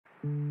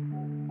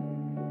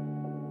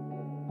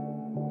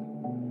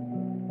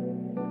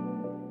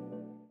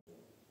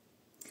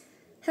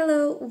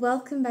Hello,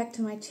 welcome back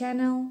to my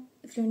channel.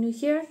 If you're new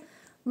here,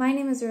 my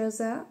name is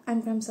Rosa.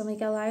 I'm from São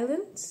Miguel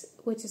Island,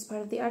 which is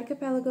part of the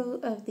archipelago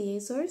of the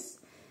Azores,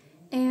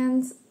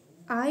 and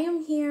I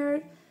am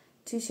here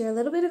to share a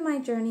little bit of my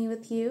journey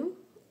with you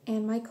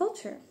and my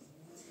culture.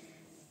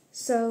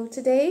 So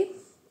today,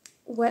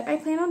 what I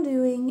plan on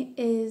doing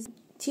is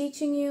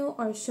teaching you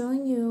or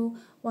showing you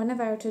one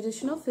of our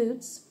traditional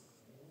foods,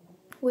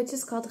 which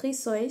is called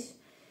Rissóis.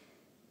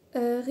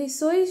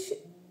 Rissóis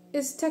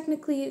is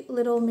technically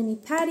little mini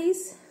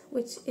patties,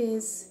 which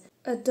is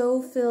a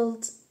dough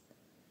filled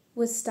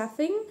with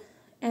stuffing,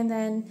 and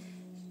then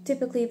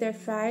typically they're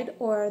fried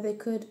or they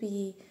could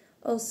be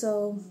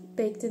also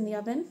baked in the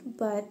oven,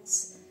 but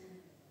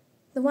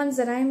the ones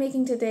that I'm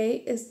making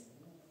today is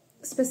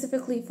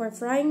specifically for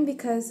frying,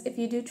 because if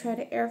you do try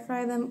to air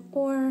fry them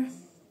or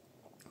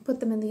put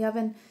them in the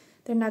oven,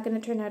 they're not going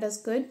to turn out as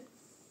good.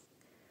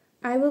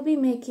 I will be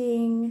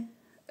making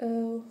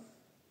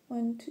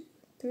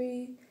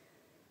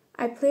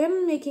I plan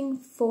on making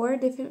 4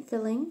 different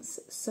fillings.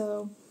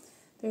 So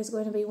there's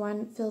going to be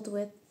one filled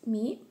with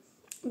meat,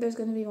 there's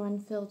going to be one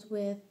filled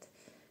with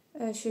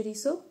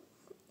chorizo,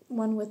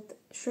 one with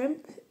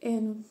shrimp,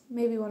 and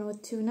maybe one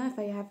with tuna if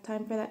I have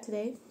time for that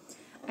today.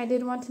 I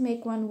did want to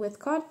make one with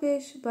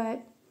codfish,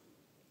 but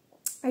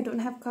I don't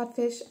have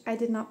codfish. I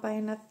did not buy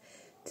enough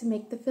to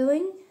make the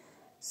filling.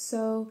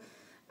 So,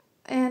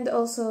 and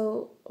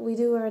also we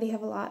do already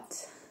have a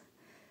lot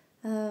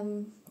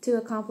to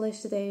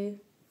accomplish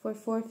today for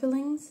 4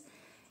 fillings.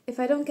 If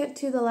I don't get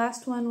to the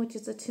last one, which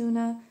is the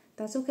tuna,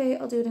 that's okay,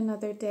 I'll do it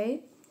another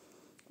day.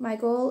 My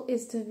goal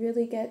is to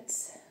really get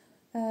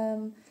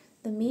the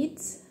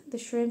meat, the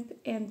shrimp,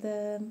 and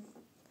the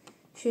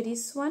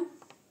chorizo one.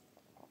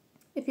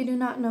 If you do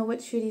not know what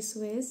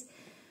chorizo is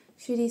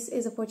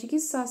a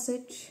Portuguese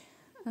sausage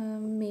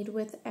made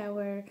with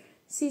our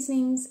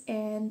seasonings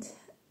and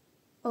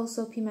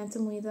also pimenta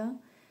moída.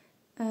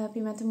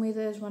 Pimenta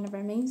moída is one of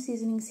our main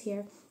seasonings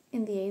here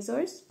in the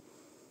Azores.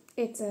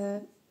 It's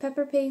a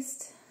pepper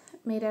paste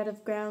made out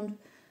of ground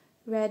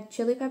red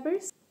chili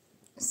peppers.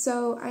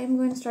 So I'm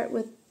going to start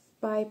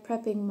by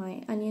prepping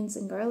my onions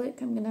and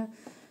garlic. I'm going to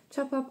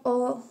chop up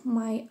all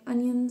my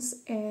onions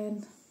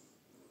and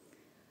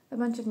a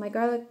bunch of my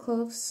garlic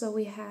cloves so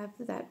we have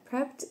that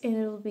prepped, and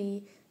it'll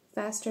be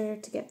faster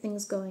to get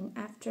things going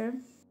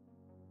after.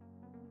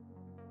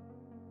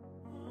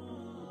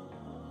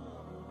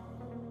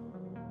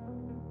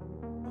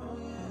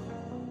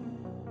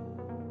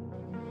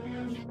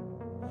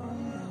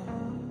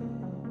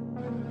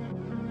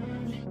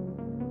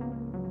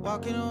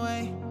 Walking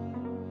away,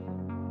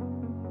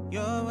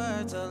 your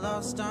words are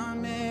lost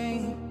on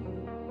me.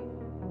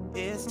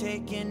 It's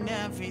taking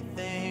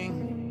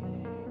everything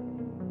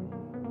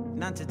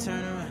not to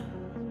turn around.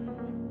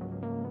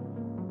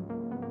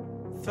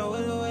 Throw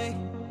it away,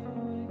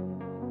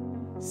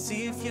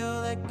 see if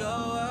you'll let go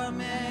of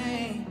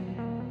me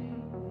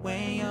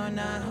when you're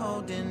not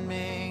holding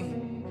me.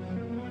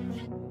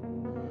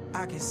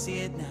 I can see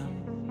it now.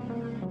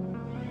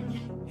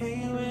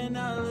 Hey, when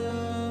I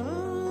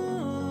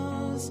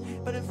lose,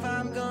 but if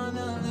I'm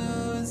gonna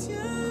lose you,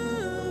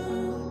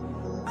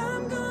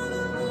 I'm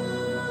gonna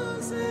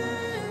lose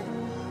it.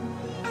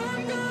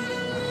 I'm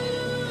gonna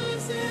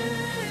lose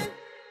it.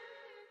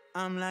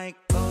 I'm like,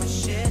 oh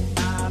shit,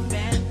 I've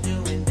been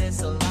doing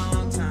this a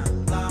long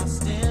time.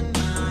 Lost in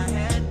my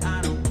head,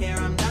 I don't care,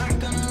 I'm not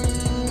gonna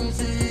lose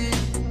it.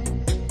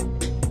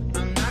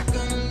 I'm not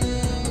gonna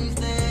lose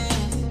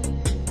this.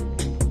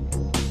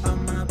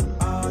 I'm up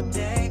all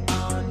day,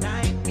 all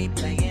night,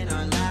 replaying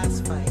our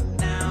last fight.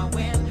 Now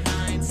in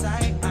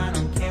hindsight, I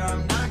don't care,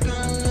 I'm not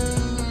gonna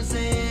lose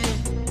it.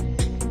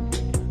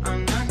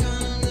 I'm not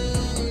gonna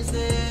lose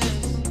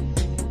this.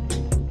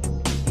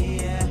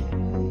 Yeah,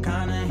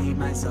 kinda hate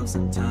myself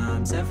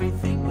sometimes.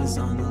 Everything was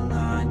on the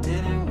line.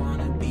 Didn't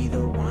wanna be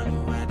the one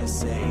who had to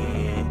say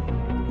it.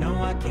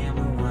 No, I can't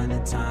rewind the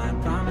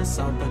time. Promise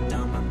I'll put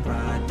down my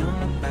pride. Don't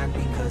look back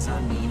because I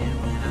mean it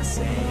when I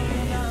say it.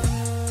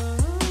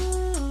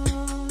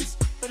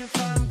 But if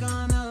I'm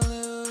gonna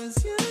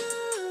lose you,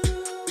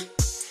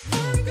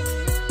 I'm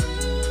gonna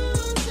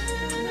lose it.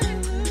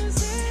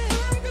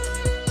 I'm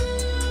gonna lose it.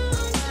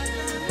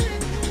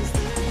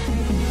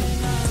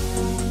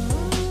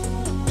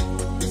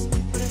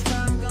 But if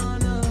I'm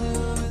gonna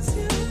lose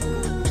you,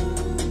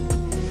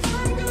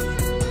 I'm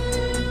gonna lose it.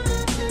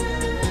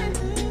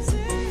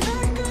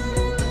 I'm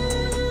gonna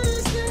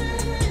lose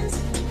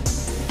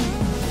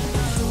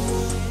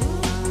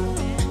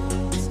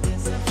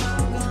this. If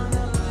I'm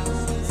gonna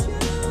lose you,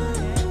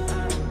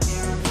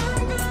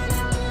 I'm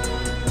gonna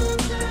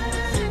lose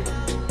it.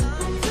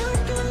 I'm not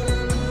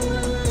gonna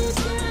lose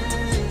this.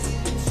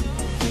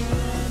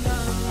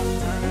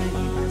 I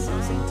repeat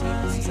myself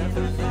sometimes.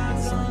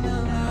 Everything's on the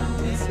line.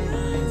 This is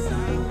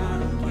hindsight. I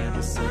don't care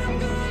to say it.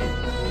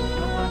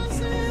 No, I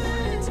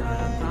can't I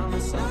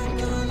promise I'm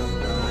gonna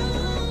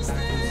lose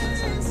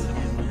this.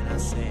 When I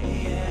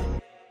say it.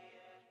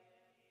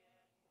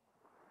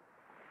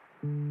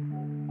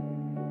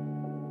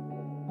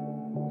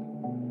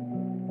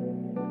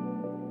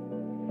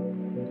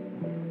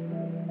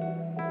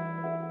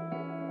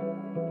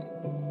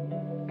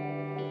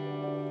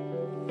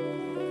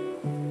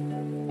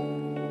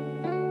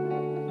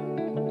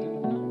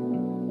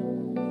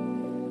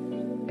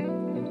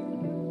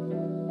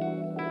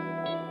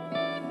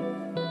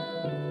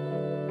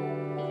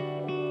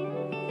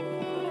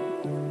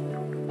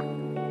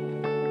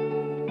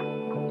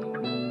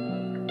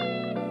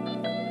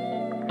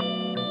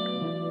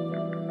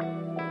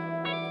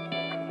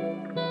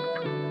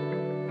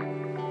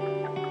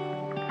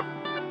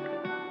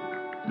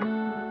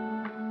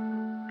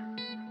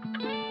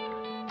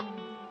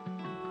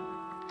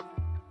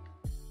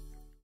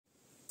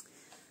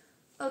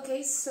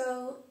 Okay,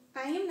 so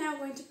I am now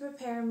going to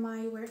prepare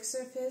my work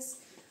surface,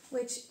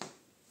 which,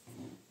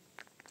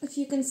 if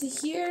you can see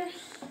here,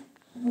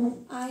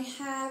 I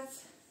have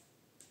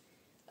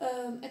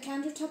a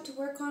countertop to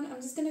work on.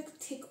 I'm just going to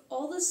take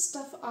all this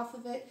stuff off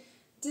of it,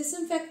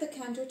 disinfect the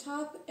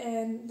countertop,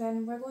 and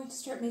then we're going to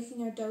start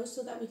making our dough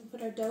so that we can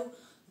put our dough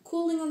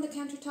cooling on the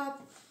countertop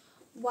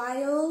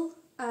while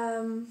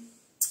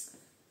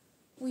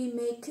we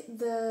make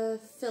the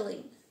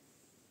filling.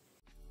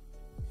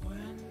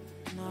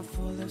 I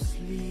fall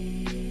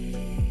asleep,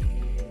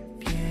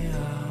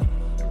 yeah,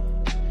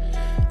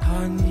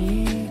 I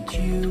need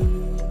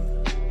you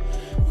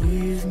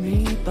with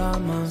me by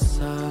my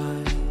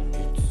side.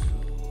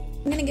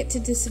 I'm gonna get to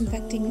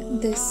disinfecting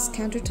this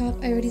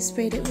countertop. I already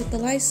sprayed it with the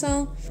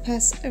Lysol.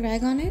 Pass a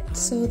rag on it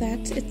so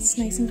that it's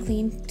nice and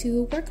clean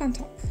to work on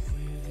top.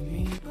 With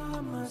me by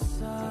my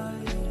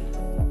side.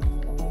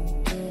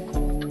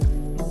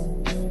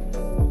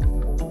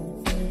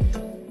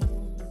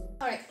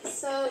 Alright,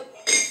 so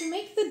to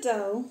make the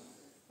dough,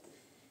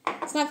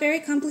 it's not very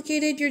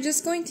complicated. You're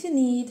just going to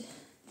need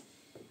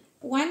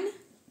one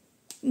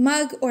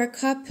mug or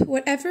cup,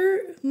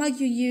 whatever mug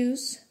you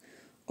use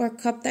or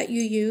cup that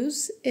you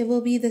use. It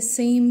will be the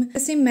same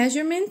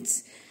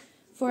measurements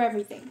for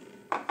everything.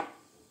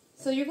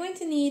 So you're going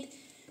to need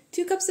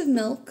 2 cups of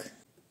milk,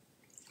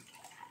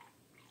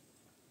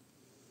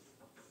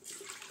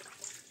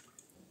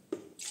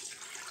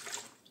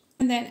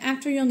 and then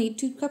after you'll need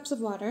 2 cups of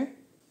water.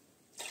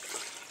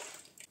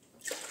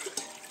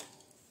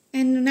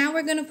 And now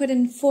we're going to put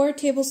in 4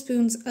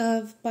 tablespoons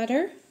of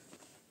butter.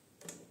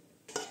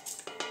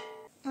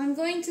 I'm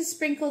going to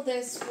sprinkle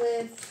this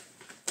with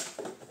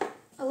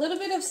a little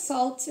bit of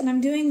salt, and I'm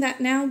doing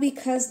that now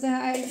because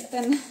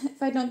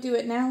if I don't do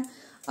it now,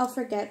 I'll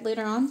forget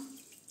later on.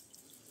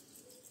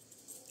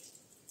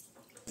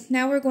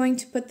 Now we're going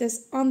to put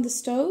this on the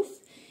stove,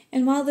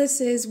 and while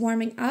this is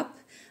warming up,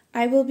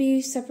 I will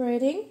be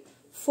separating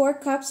 4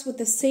 cups with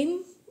the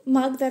same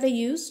mug that I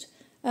used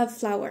of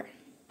flour.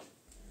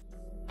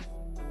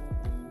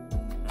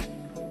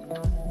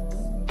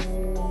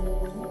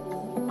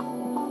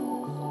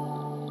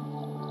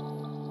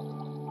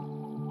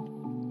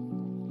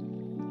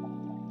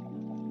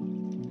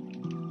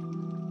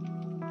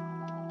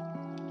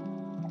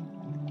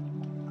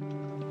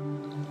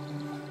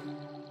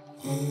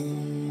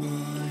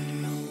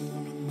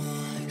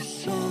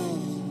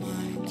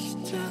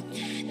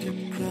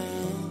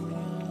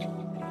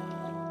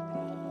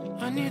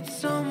 I need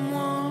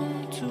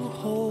someone to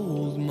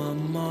hold my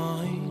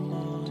mind.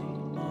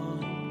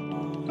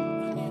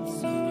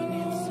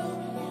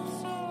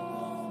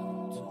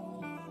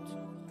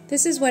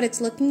 This is what it's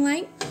looking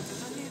like.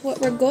 What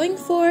we're going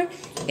for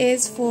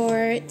is for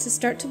it to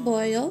start to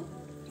boil.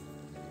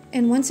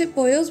 And once it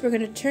boils, we're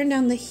going to turn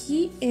down the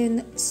heat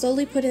and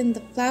slowly put in the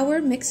flour,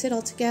 mix it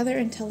all together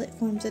until it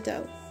forms a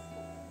dough.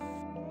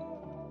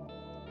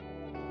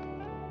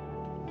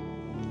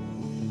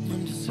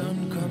 When the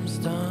sun comes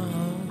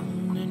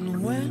down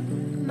and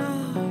when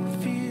I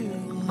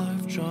feel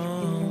I've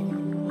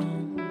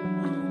drowned,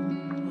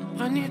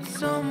 I need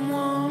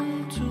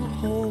someone to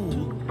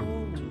hold.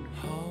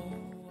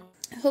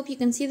 I hope you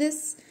can see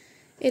this.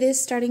 It is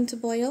starting to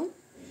boil.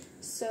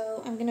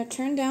 So I'm going to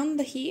turn down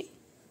the heat.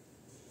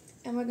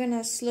 And we're going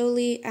to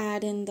slowly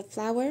add in the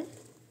flour.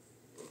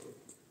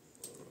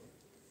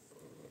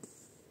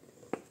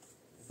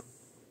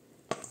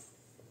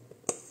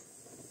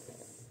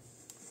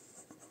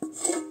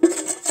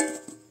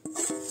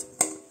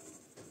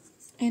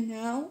 And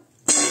now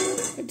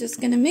we're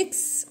just going to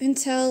mix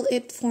until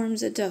it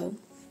forms a dough.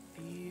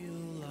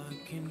 Feel I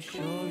can show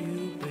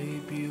you,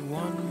 baby,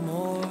 one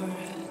more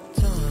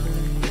time.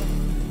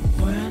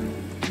 When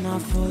I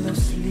fall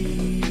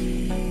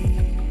asleep,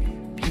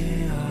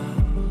 yeah,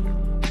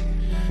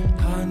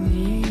 I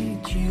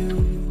need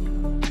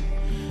you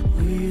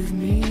with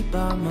me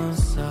by my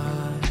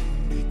side.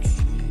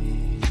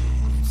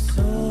 It's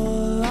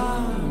all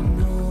I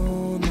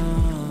know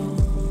now.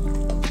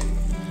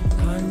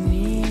 I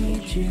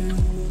need you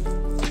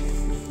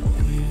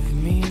with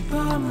me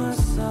by my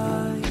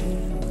side.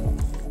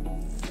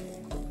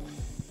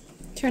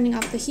 Turning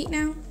off the heat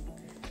now.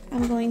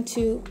 I'm going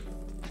to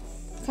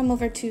come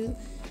over to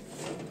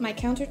my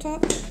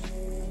countertop.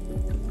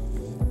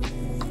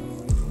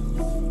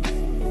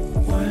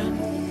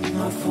 When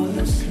I fall fall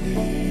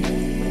asleep.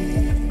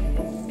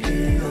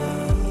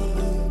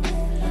 Love,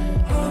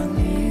 I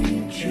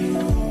need you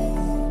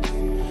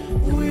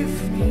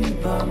with me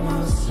by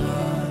my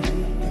side.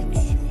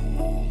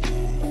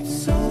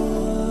 So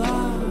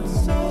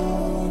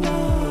long,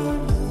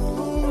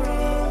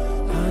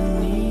 I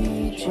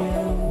need you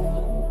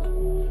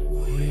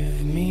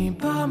with me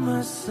by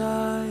my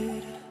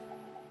side.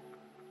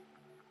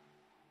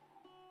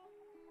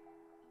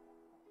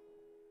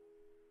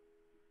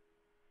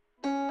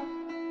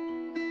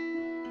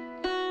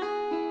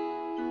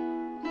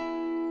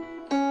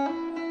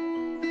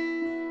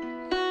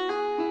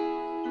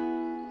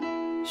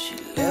 She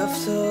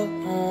left her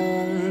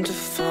home to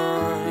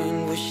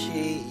find where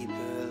she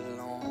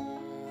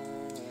belongs.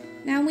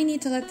 Now we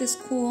need to let this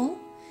cool,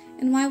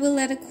 and while we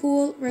let it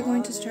cool, we're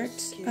going to start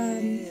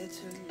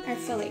our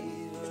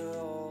filling.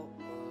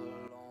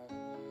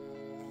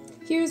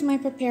 Here's my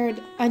prepared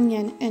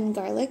onion and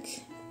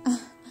garlic.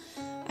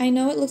 I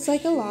know it looks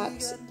like a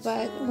lot,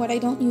 but what I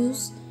don't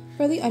use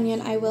for the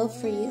onion I will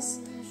freeze,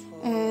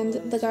 and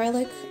the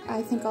garlic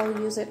I think I'll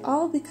use it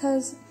all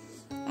because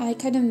I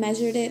kind of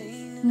measured it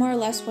more or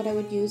less what I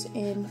would use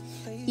in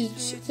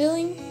each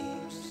filling.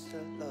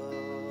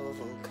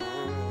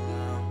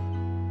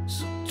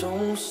 So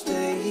don't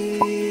stay,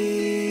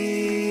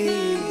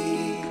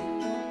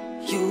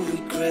 you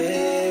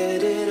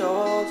regret it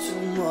all too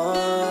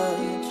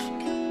much.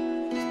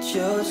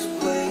 Just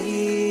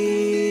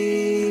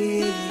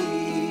wait,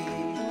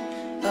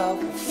 I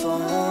will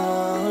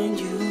find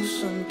you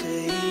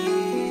someday.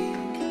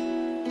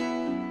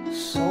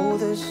 So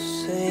the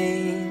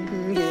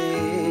same,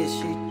 yeah,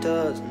 she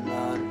does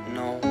not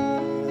know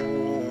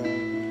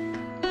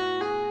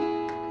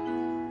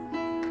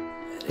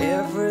that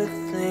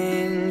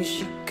everything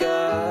she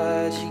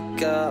got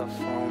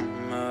from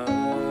her.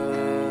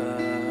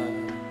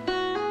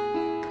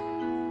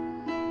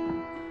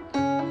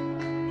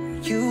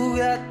 You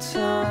got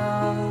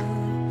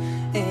time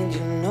and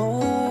you know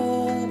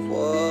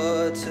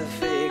what to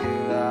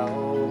figure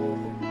out.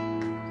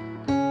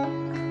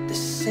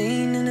 This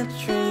ain't in a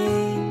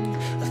dream,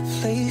 a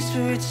place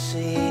where it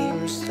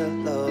seems that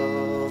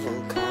love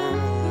will come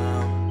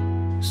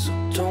around. So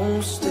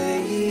don't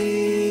stay,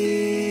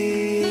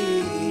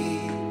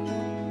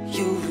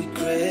 you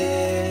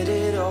regret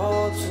it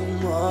all too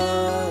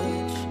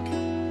much.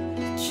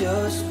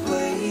 Just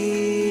wait,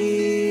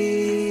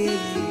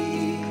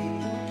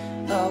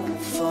 I will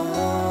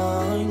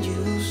find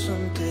you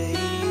someday.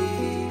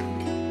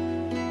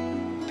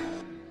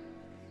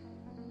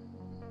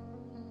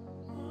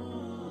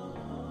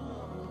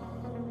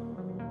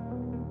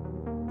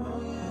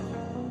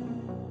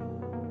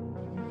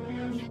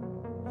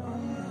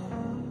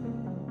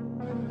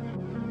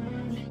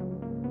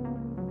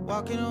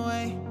 Walking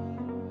away,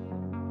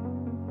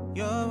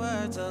 your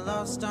words are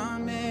lost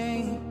on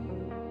me.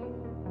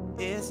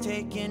 It's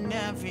taking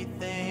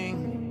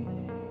everything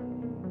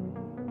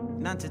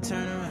not to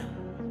turn around.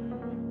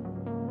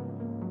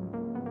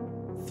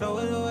 Throw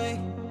it away,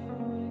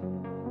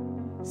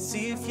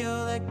 see if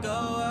you'll let go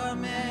of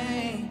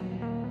me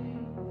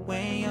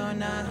when you're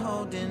not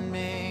holding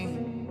me.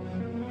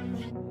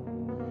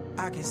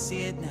 I can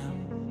see it now.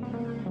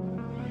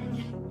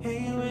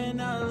 Hey,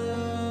 when I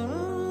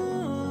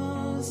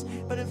lose,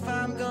 but if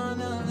I'm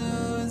gonna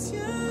lose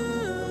you,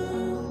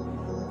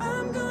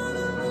 I'm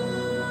gonna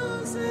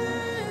lose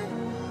it.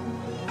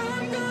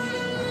 I'm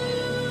gonna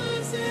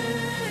lose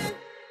it.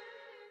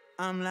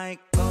 I'm like,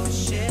 oh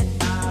shit,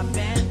 I've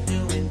been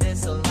doing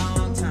this a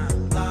long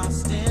time.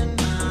 Lost in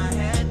my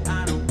head,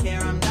 I don't care,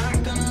 I'm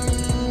not gonna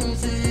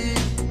lose it.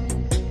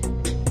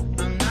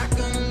 I'm not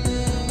gonna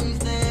lose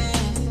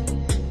this.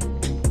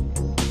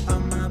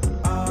 I'm up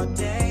all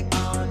day,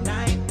 all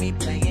night,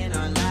 replaying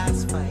our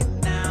last fight.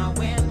 Now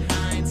in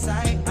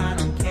hindsight, I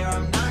don't care,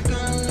 I'm not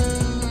gonna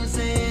lose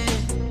it.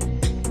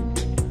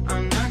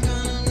 I'm not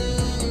gonna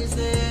lose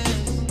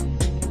this.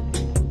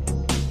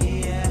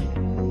 Yeah,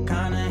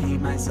 kinda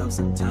hate myself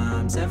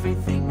sometimes.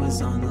 Everything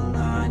was on the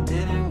line.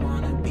 Didn't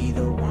wanna be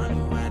the one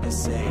who had to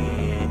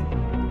say it.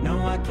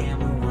 No, I can't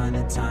rewind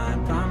the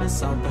time.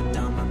 Promise I'll put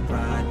down my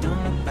pride.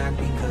 Don't look back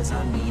because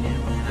I mean it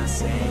when I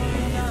say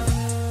it.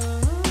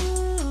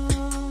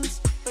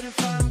 But if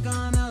I'm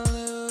gonna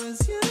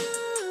lose you,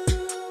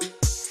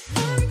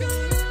 I'm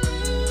gonna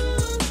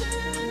lose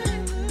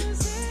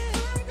it.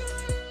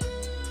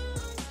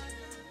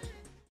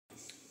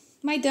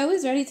 My dough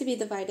is ready to be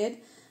divided.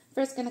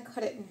 First, gonna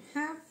cut it in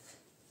half,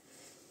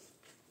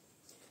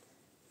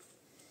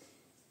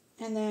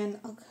 and then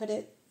I'll cut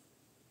it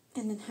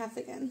and then half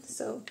again.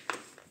 So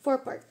 4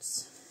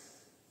 parts.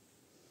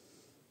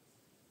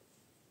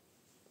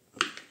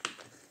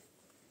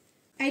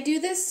 I do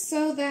this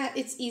so that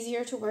it's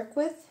easier to work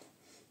with,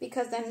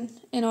 because then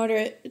in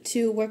order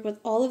to work with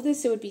all of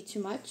this, it would be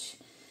too much.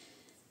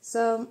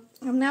 So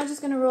I'm now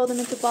just going to roll them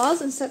into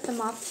balls and set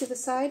them off to the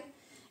side,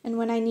 and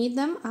when I need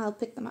them, I'll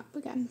pick them up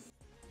again.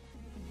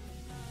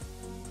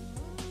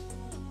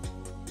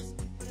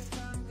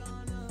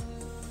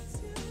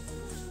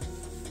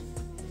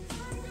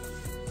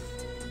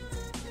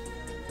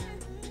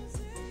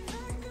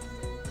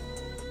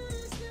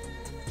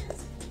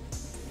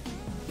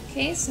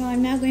 Okay, so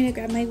I'm now going to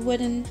grab my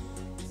wooden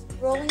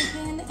rolling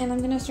pin and I'm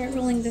going to start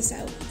rolling this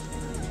out.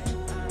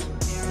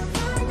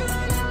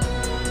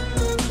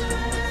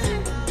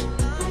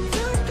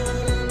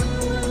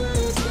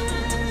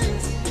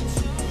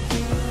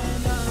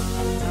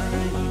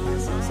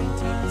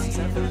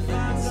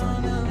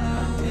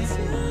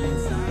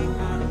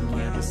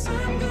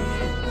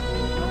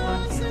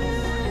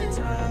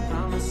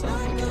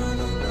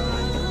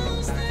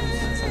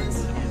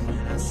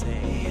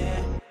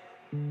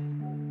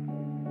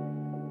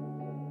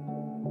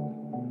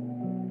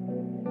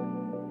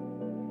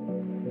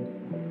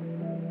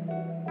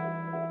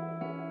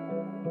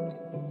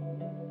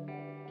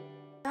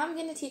 Now I'm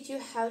going to teach you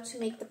how to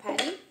make the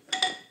patty.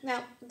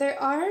 Now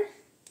I'm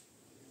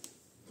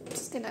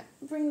just going to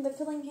bring the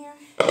filling here.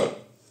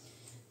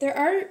 There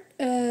are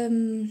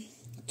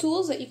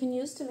tools that you can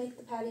use to make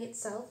the patty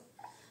itself,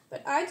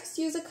 but I just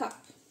use a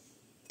cup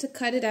to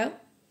cut it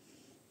out.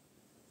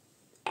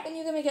 And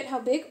you can make it how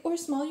big or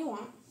small you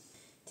want.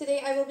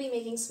 Today I will be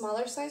making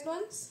smaller sized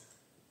ones.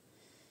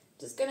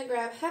 Just going to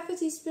grab half a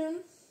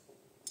teaspoon,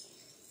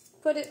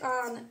 put it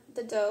on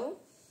the dough.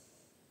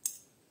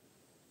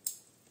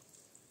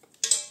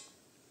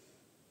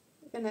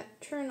 I'm going to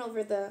turn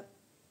over the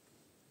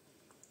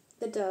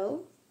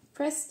dough,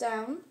 press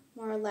down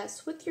more or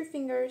less with your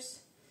fingers,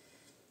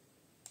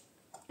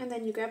 and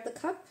then you grab the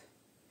cup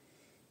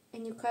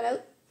and you cut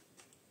out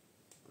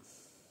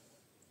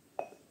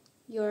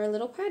your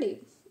little patty.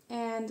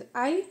 And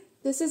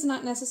this is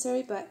not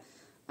necessary, but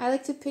I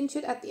like to pinch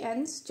it at the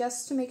ends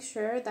just to make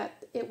sure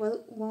that it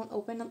won't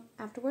open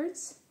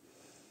afterwards.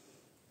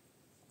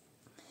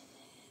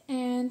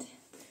 And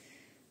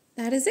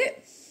that is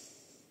it.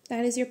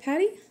 That is your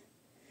patty.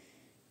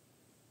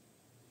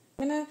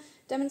 I'm going to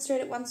demonstrate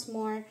it once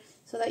more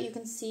so that you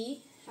can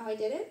see how I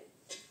did it.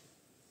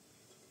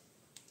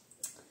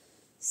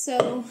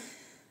 So,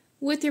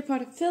 with your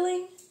pot of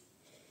filling,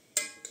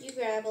 you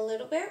grab a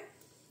little bit.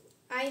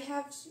 I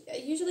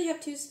usually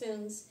have 2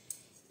 spoons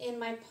in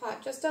my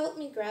pot just to help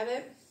me grab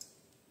it.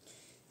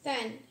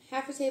 Then,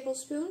 half a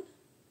tablespoon.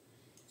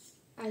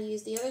 I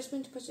use the other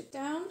spoon to push it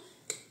down.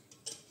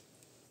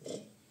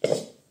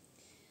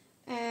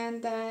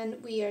 And then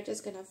we are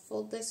just going to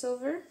fold this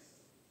over.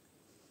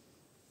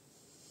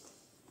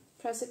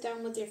 Press it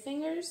down with your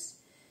fingers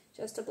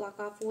just to block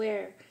off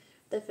where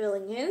the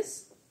filling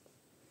is.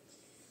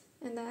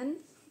 And then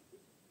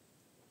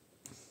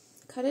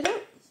cut it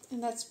out.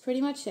 And that's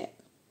pretty much it.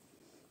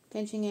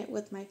 Pinching it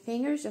with my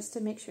fingers just to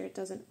make sure it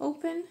doesn't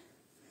open.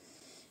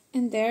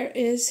 And there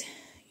is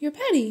your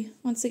patty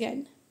once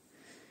again.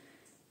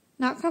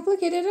 Not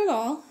complicated at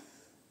all.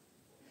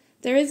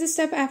 There is a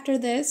step after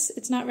this.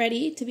 It's not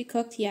ready to be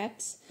cooked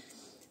yet.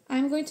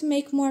 I'm going to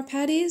make more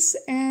patties,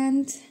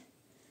 and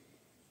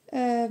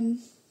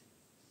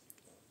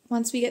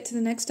once we get to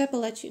the next step,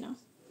 I'll let you know.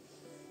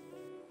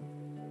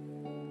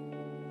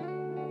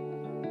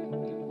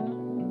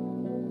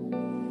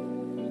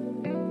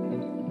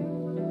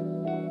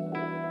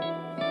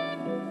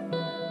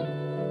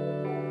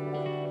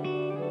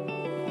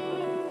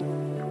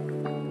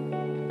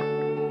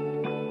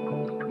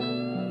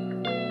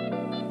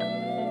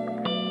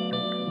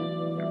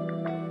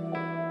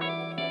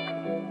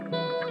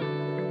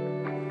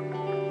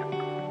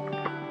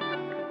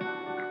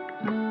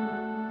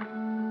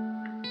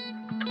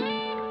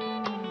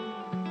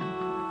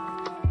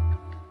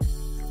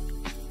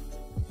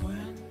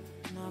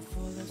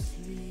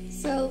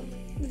 So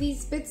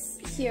these bits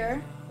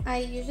here, I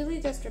usually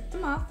just rip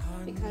them off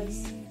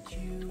because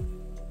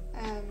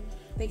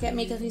they get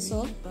make a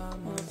rissole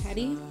or a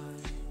patty,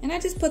 and I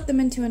just put them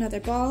into another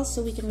ball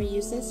so we can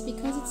reuse this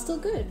because it's still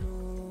good.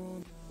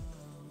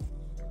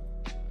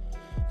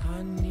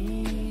 I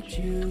need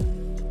you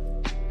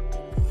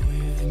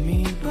with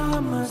me by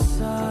my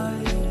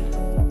side.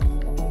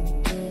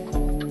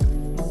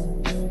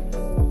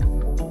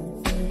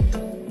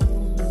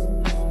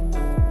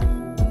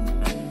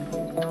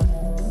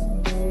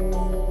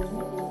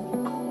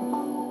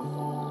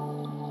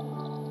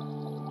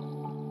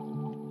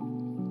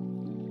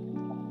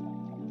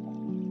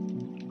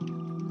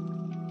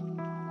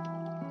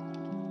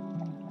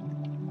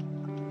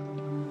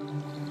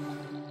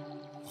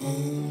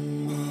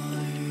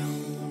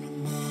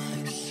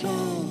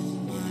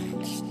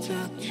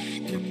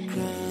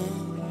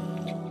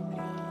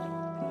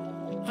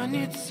 I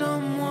need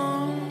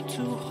someone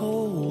to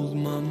hold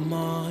my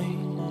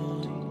mind.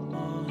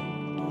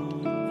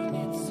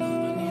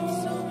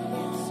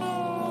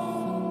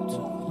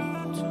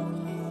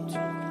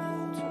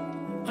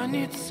 I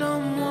need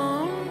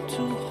someone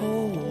to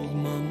hold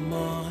my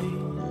mind.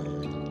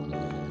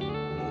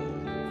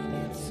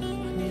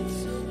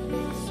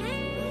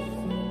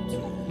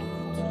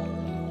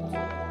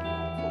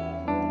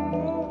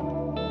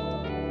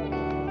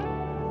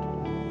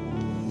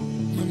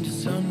 When the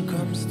sun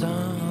comes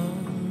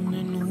down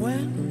and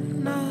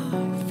when I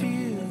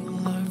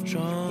feel I've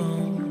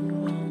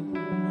drowned,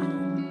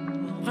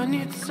 I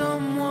need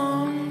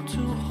someone to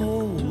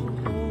hold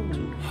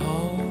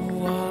how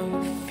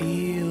I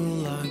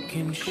feel. I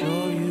can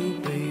show you,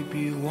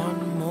 baby,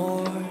 one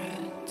more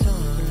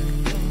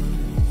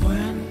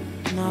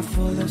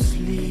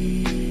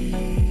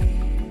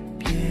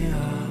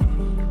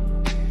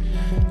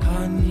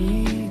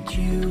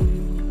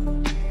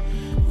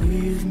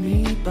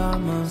by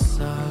my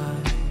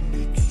side.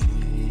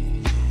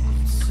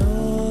 It's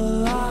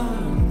all I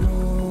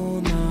know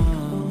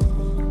now.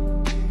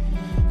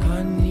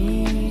 I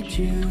need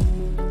you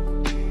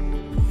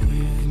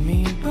with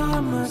me by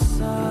my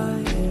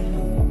side.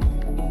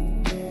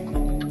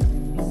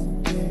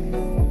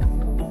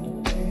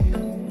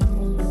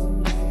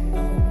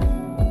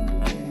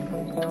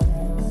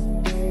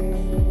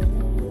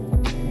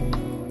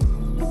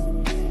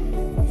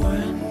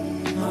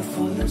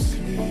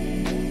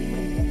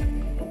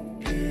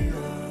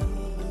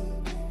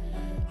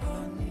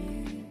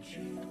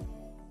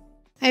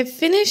 I've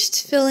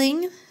finished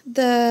filling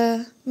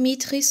the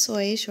meat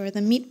rissóis, or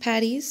the meat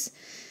patties.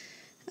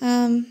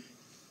 There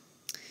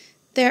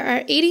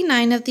are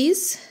 89 of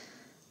these,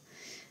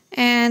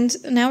 and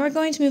now we're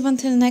going to move on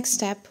to the next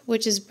step,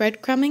 which is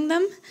breadcrumbing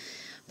them.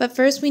 But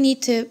first we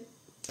need to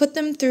put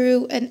them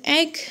through an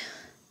egg.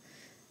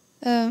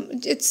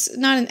 It's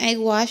not an egg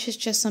wash, it's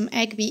just some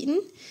egg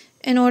beaten,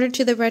 in order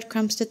to the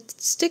breadcrumbs to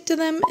stick to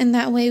them, and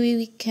that way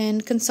we can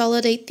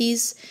consolidate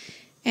these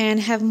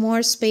and have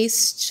more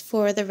space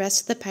for the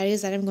rest of the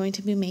patties that I'm going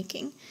to be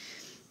making.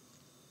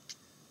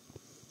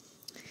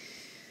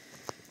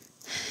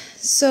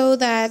 So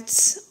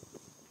that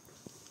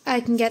I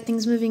can get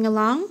things moving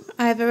along,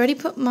 I've already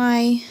put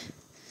my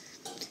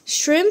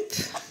shrimp.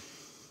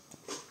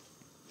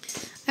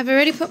 I've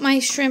already put my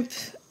shrimp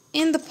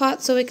in the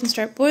pot so it can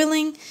start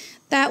boiling.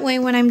 That way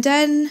when I'm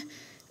done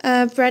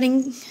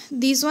breading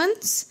these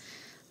ones,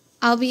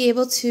 I'll be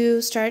able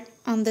to start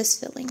on this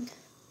filling.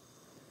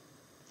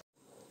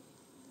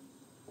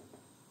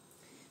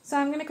 So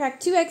I'm going to crack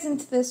 2 eggs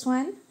into this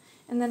one,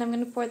 and then I'm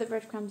going to pour the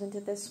breadcrumbs into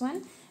this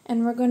one,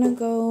 and we're going to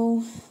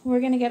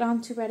get on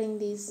to breading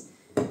these.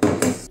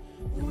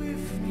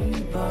 With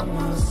me by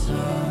my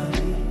side.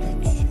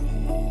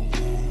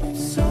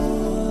 So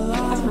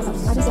I've been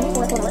sitting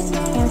for 4 hours,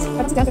 and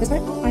up to down for this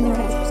part, I never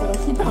had this part,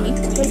 so on me.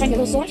 So it's trying to get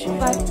a little sore,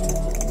 but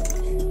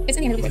it's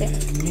going to be really good.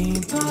 me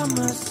by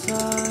my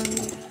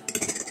side.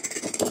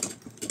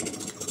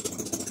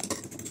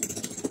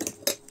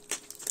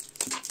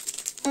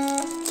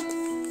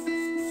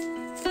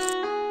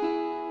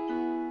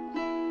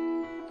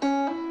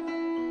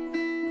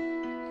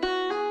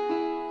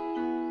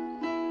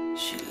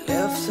 She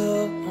left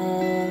her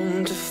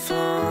home to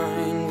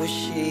find where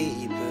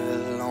she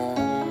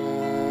belongs.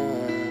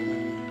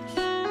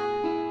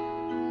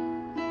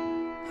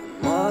 Her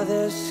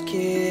mother's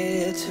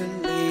scared to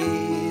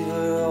leave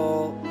her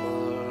all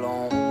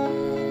alone.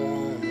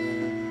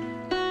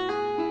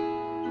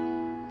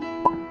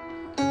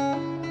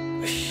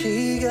 But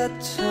she got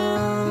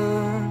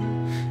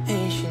time,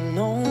 and she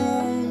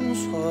knows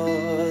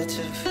what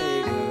to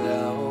figure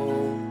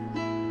out.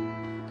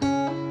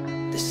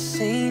 This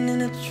ain't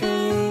in a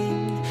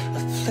dream, a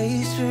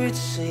place where it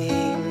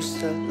seems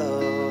that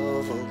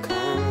love will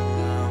come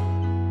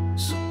around.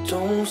 So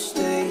don't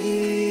stay,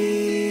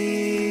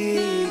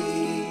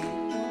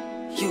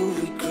 you'll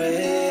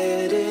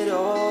regret it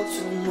all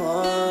too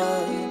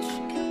much.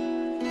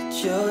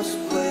 Just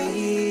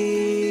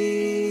wait,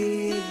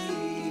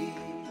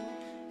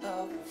 I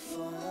will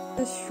find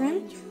The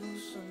shrimp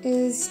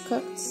is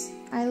cooked.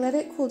 I let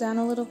it cool down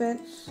a little bit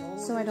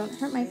so I don't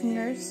hurt my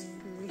fingers.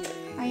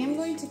 I am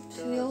going to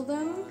peel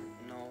them.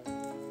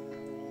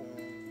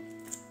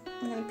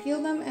 I'm going to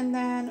peel them, and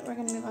then we're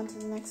going to move on to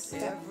the next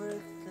step.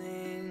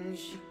 everything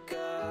she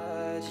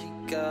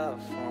got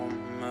from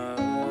her.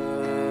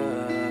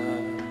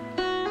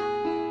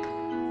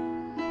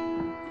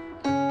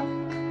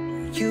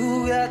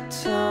 You got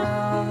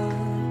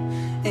time,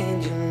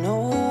 and you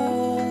know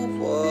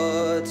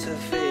what to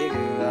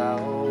figure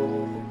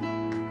out.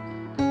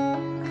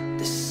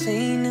 This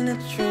ain't in a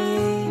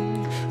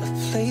dream, a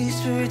place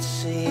where it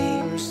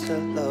seems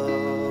that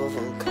love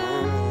will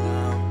come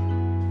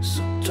around.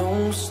 So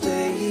don't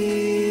stay,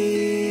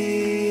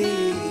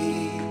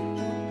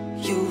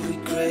 you'll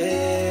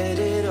regret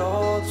it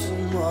all too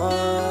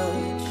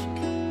much.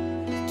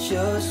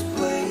 Just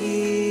wait,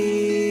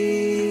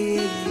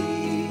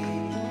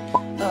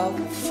 I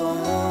will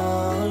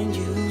find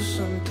you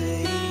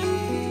someday.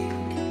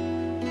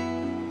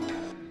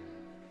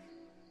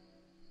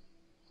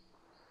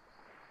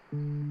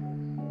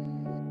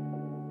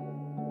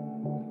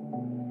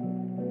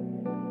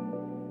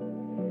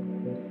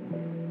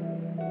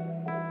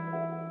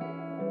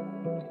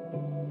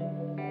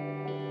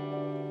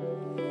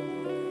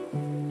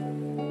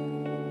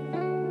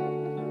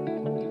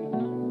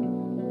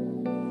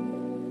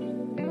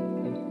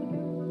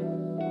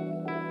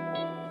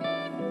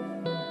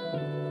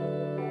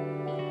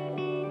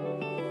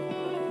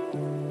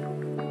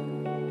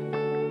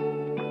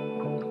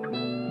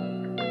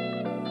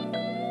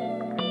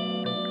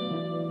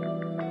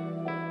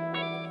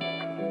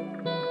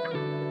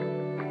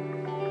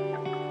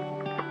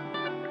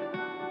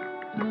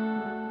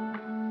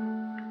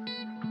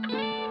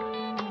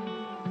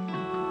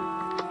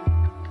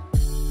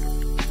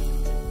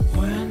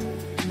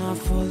 I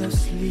fall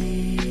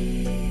asleep,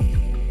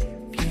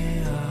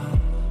 yeah,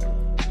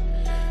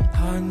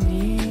 I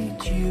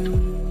need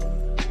you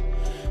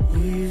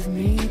with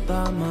me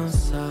by my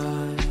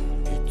side.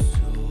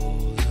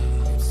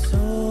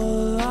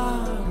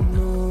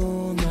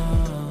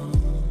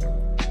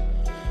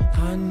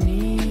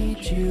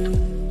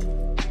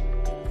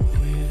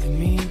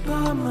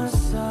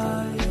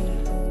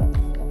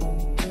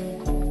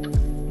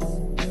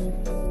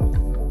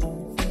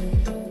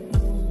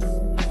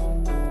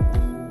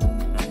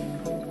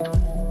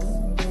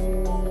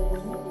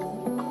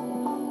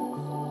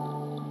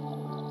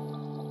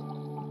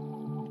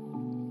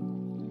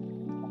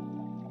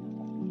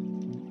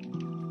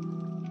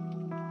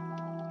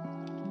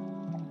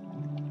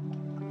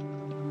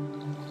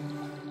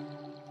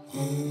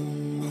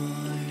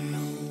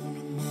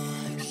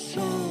 My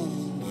soul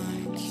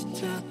might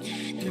touch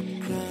the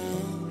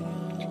ground.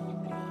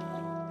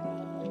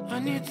 I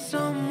need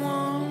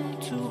someone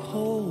to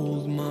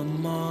hold my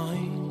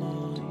mind.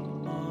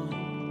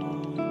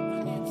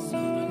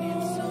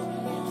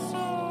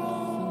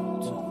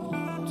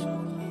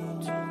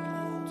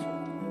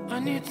 I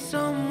need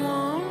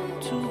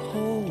someone to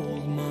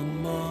hold my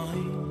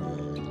mind.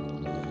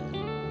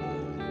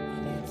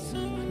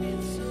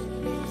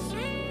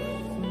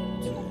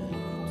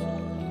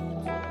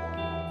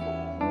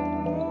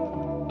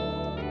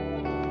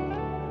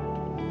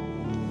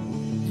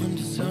 When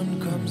the sun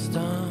comes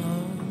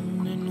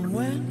down and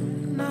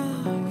when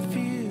I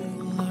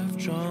feel I've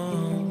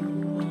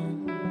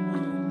drowned,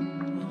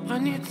 I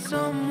need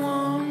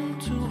someone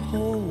to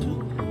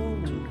hold.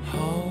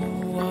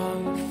 How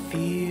I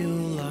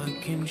feel, I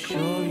can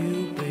show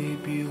you,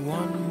 baby,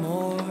 one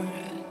more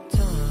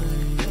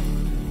time.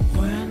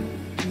 When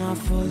I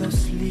fall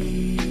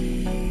asleep,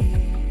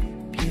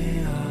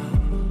 yeah,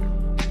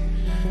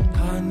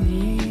 I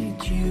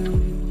need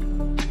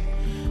you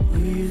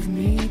with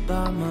me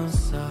by my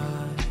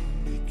side.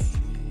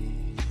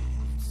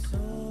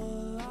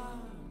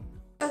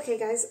 Okay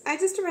guys, I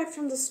just arrived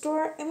from the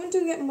store. I went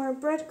to get more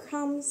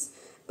breadcrumbs,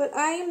 but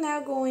I am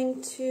now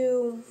going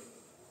to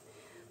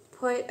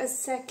put a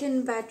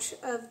second batch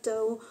of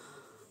dough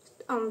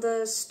on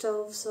the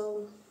stove.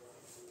 So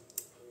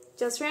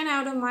just ran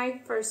out of my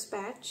first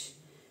batch.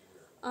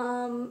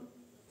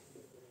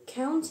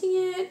 Counting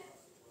it,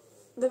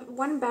 the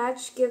one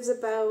batch gives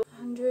about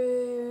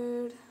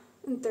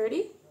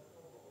 130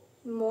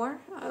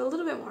 more, a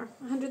little bit more,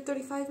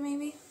 135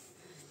 maybe.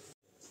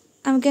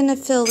 I'm gonna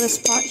fill this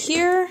pot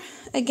here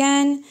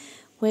again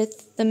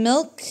with the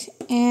milk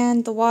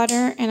and the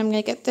water, and I'm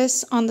gonna get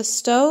this on the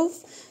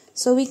stove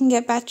so we can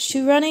get batch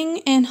 2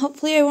 running, and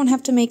hopefully I won't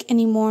have to make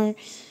any more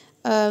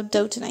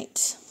dough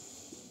tonight.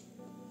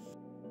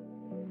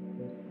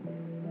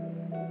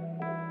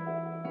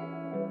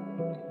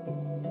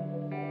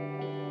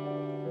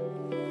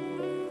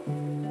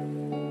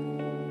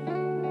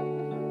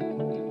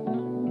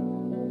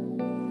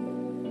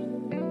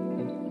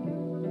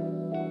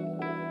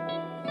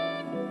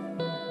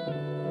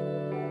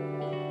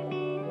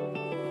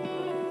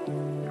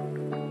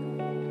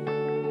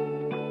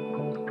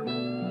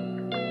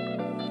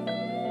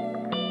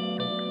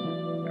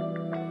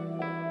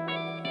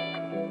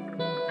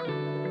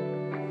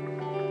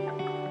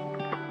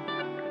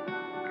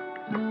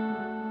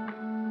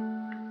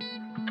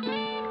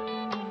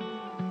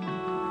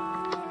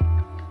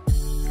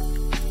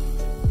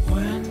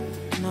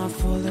 I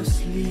fall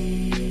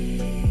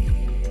asleep,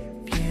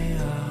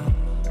 yeah,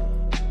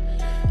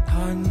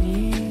 I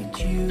need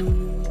you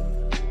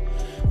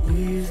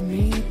with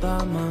me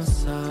by my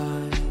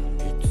side.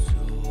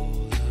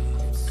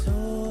 It's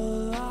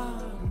all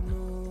I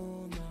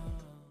know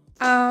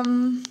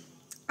now.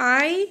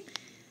 I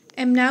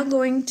am now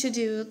going to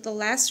do the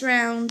last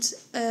round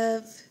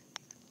of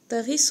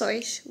the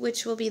Rissóis,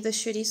 which will be the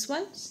chorizo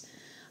ones.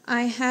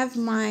 I have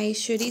my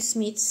chorizo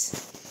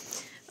meats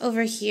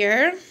over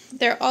here.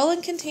 They're all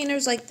in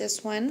containers like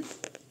this one.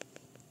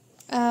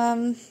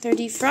 They're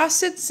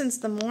defrosted since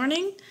the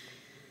morning.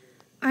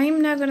 I'm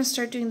now going to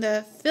start doing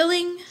the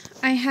filling.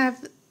 I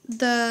have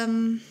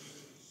the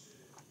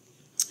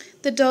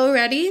dough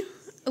ready.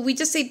 We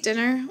just ate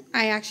dinner.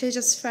 I actually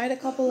just fried a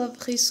couple of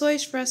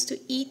rissóis for us to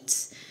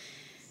eat.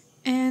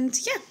 And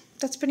yeah,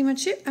 that's pretty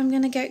much it. I'm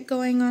going to get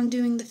going on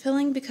doing the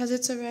filling because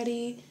it's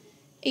already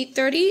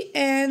 8:30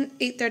 and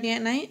 8:30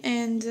 at night,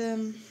 and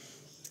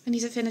I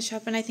need to finish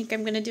up, and I think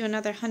I'm going to do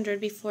another 100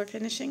 before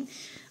finishing.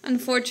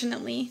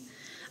 Unfortunately,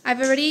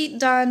 I've already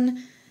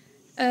done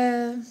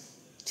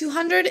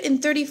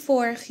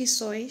 234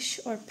 rissóis,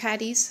 or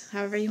patties,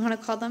 however you want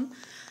to call them.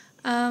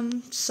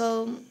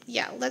 So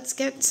yeah, let's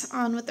get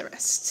on with the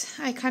rest.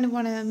 I kind of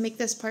want to make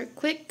this part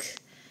quick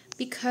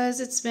because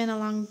it's been a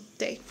long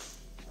day.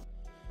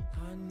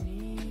 I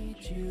need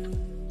you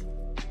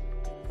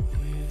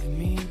with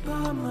me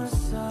by my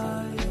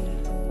side.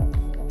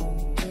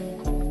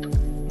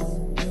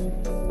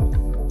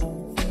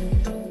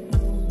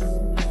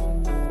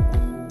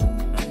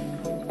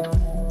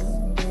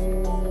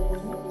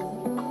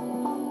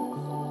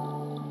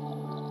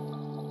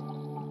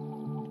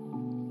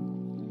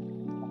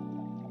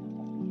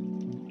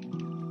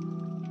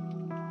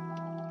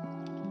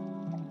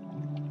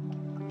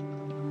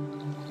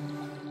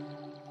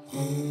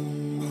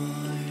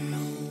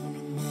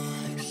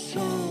 My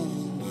soul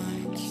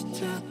might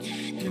touch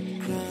the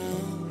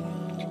ground.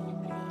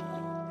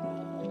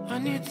 I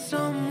need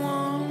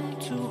someone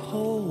to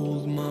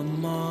hold my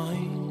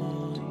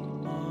mind.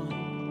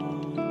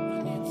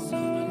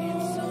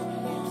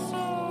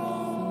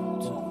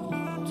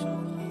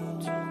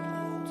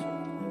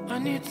 I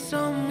need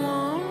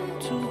someone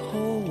to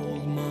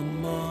hold my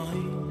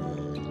mind.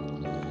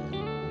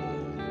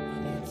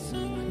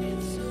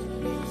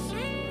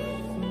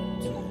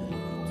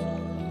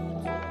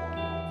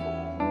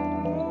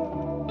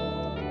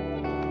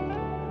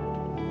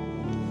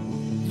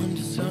 When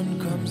the sun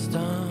comes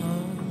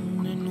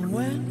down and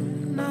when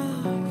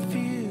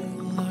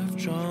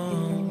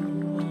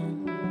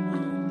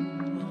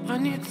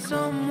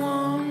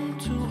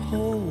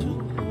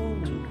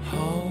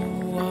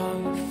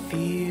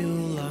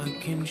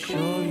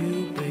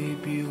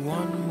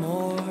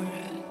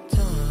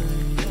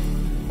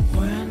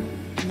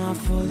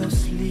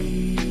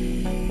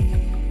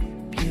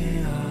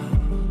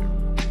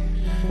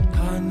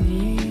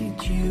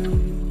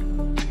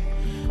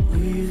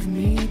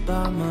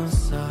my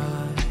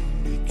side.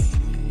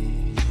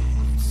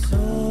 It's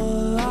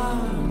all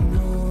I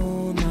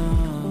know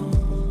now.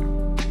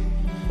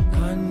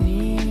 I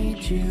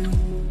need you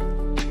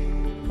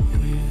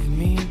with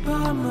me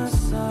by my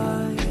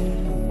side.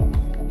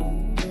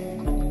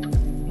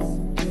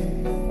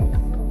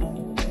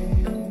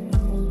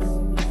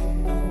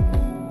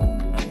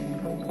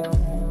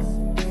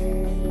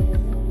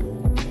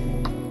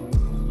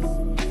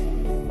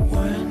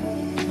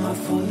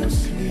 Fall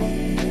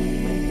asleep,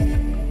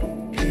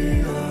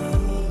 yeah.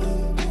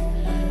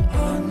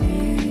 I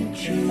need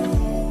you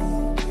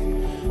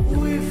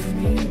with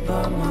me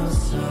by my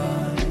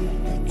side.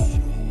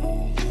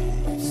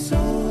 So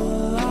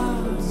I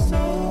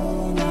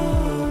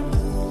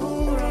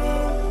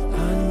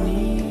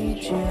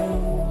need you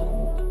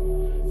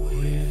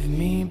with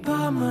me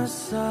by my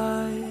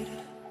side.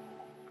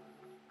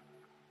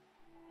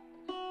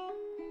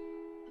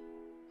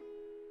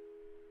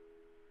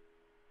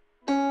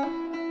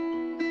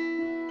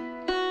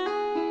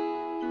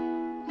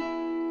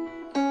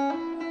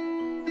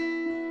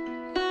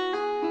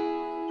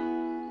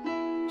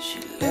 She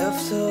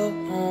left her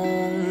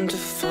home to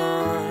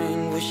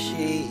find where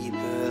she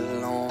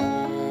belongs.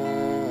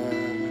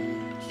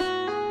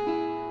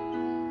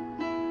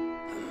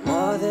 Her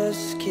mother's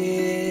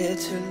scared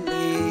to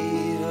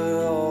leave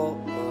her all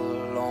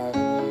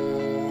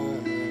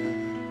alone.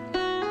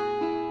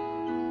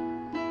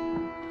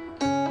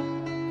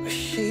 But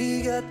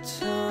she got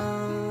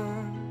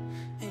time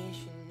and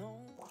she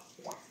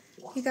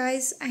knows. You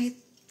guys, I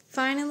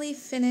finally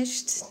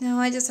finished. Now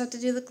I just have to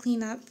do the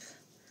cleanup.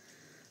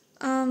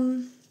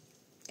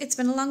 It's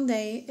been a long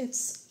day.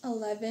 It's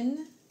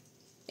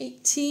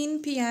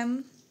 11:18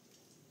 p.m.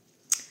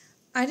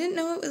 I didn't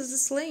know it was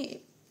this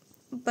late,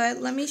 but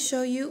let me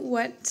show you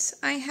what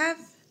I have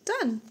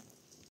done.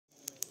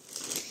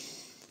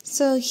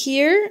 So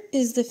here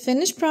is the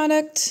finished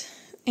product,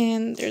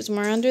 and there's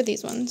more under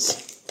these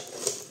ones.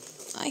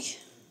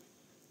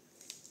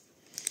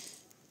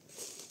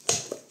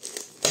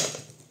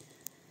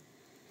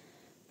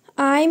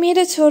 I made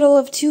a total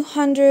of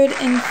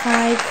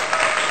 205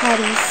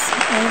 patties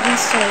of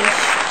Rissóis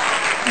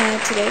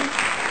today.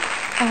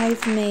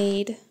 I've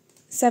made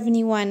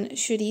 71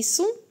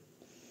 chorizo,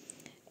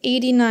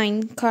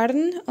 89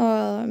 carne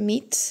or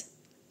meat,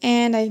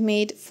 and I've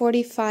made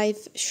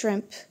 45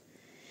 shrimp.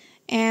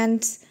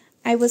 And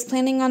I was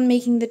planning on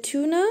making the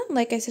tuna,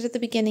 like I said at the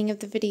beginning of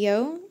the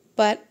video,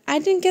 but I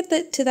didn't get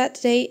to that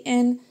today,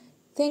 and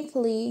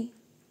thankfully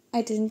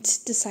I didn't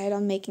decide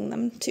on making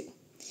them too.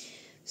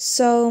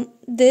 So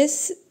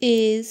this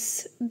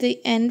is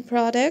the end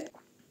product.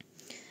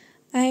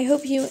 I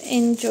hope you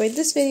enjoyed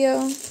this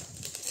video.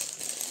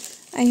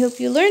 I hope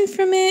you learned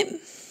from it.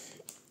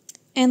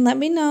 And let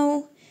me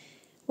know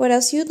what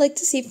else you'd like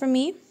to see from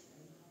me.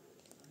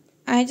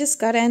 I just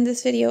gotta end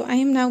this video. I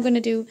am now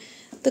gonna do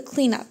the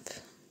cleanup.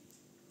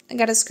 I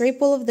gotta scrape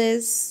all of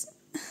this.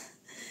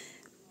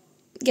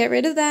 Get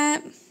rid of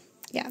that.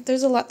 Yeah,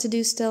 there's a lot to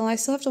do still. I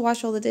still have to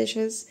wash all the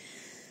dishes.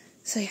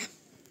 So yeah.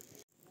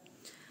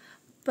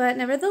 But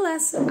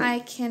nevertheless, I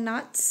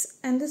cannot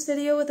end this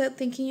video without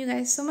thanking you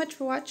guys so much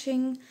for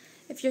watching.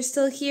 If you're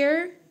still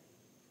here,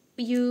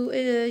 you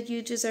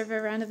deserve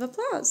a round of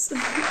applause.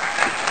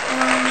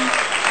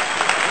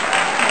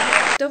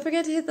 Don't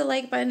forget to hit the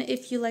like button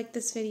if you like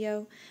this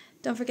video.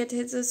 Don't forget to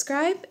hit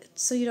subscribe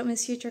so you don't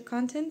miss future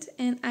content.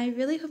 And I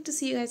really hope to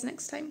see you guys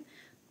next time.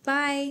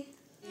 Bye!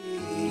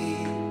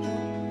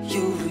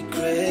 You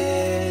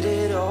regret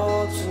it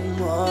all too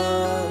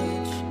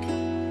much.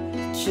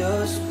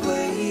 Just